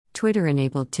Twitter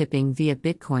enabled tipping via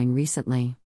Bitcoin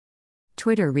recently.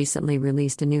 Twitter recently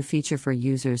released a new feature for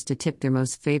users to tip their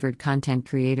most favored content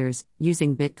creators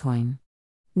using Bitcoin.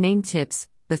 Named Tips,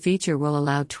 the feature will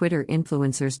allow Twitter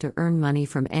influencers to earn money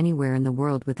from anywhere in the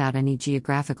world without any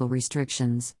geographical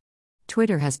restrictions.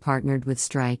 Twitter has partnered with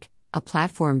Strike, a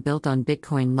platform built on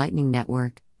Bitcoin Lightning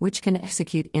Network, which can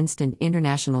execute instant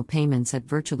international payments at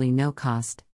virtually no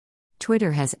cost.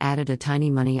 Twitter has added a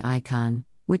tiny money icon,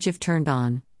 which, if turned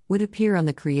on, would appear on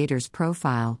the creator's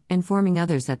profile, informing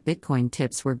others that Bitcoin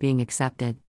tips were being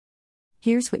accepted.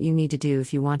 Here's what you need to do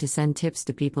if you want to send tips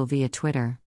to people via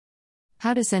Twitter.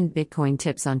 How to send Bitcoin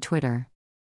tips on Twitter.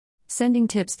 Sending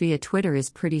tips via Twitter is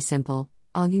pretty simple.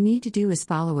 All you need to do is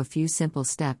follow a few simple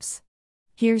steps.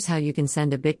 Here's how you can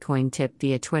send a Bitcoin tip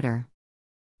via Twitter.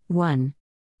 1.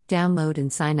 Download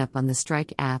and sign up on the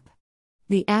Strike app.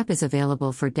 The app is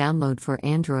available for download for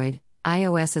Android,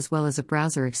 iOS, as well as a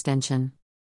browser extension.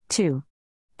 2.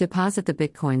 Deposit the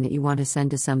Bitcoin that you want to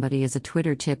send to somebody as a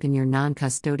Twitter tip in your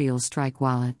non-custodial Strike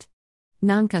wallet.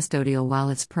 Non-custodial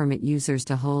wallets permit users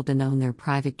to hold and own their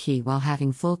private key while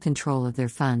having full control of their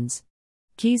funds.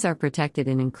 Keys are protected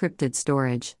in encrypted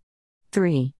storage.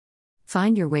 3.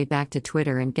 Find your way back to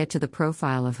Twitter and get to the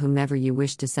profile of whomever you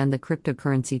wish to send the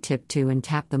cryptocurrency tip to and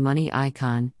tap the money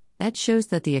icon. That shows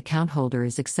that the account holder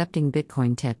is accepting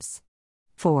Bitcoin tips.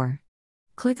 4.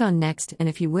 Click on Next and,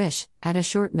 if you wish, add a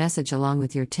short message along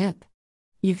with your tip.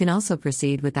 You can also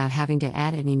proceed without having to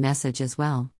add any message as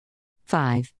well.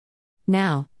 5.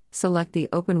 Now, select the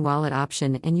Open Wallet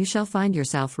option and you shall find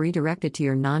yourself redirected to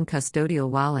your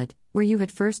non-custodial wallet, where you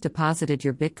had first deposited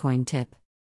your Bitcoin tip.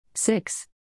 6.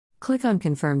 Click on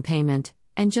Confirm Payment,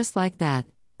 and just like that,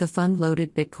 the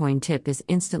fund-loaded Bitcoin tip is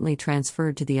instantly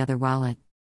transferred to the other wallet.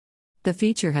 The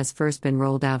feature has first been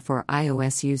rolled out for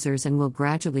iOS users and will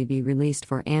gradually be released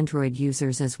for Android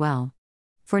users as well.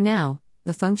 For now,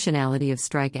 the functionality of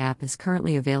Strike app is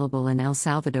currently available in El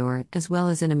Salvador as well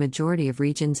as in a majority of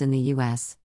regions in the US.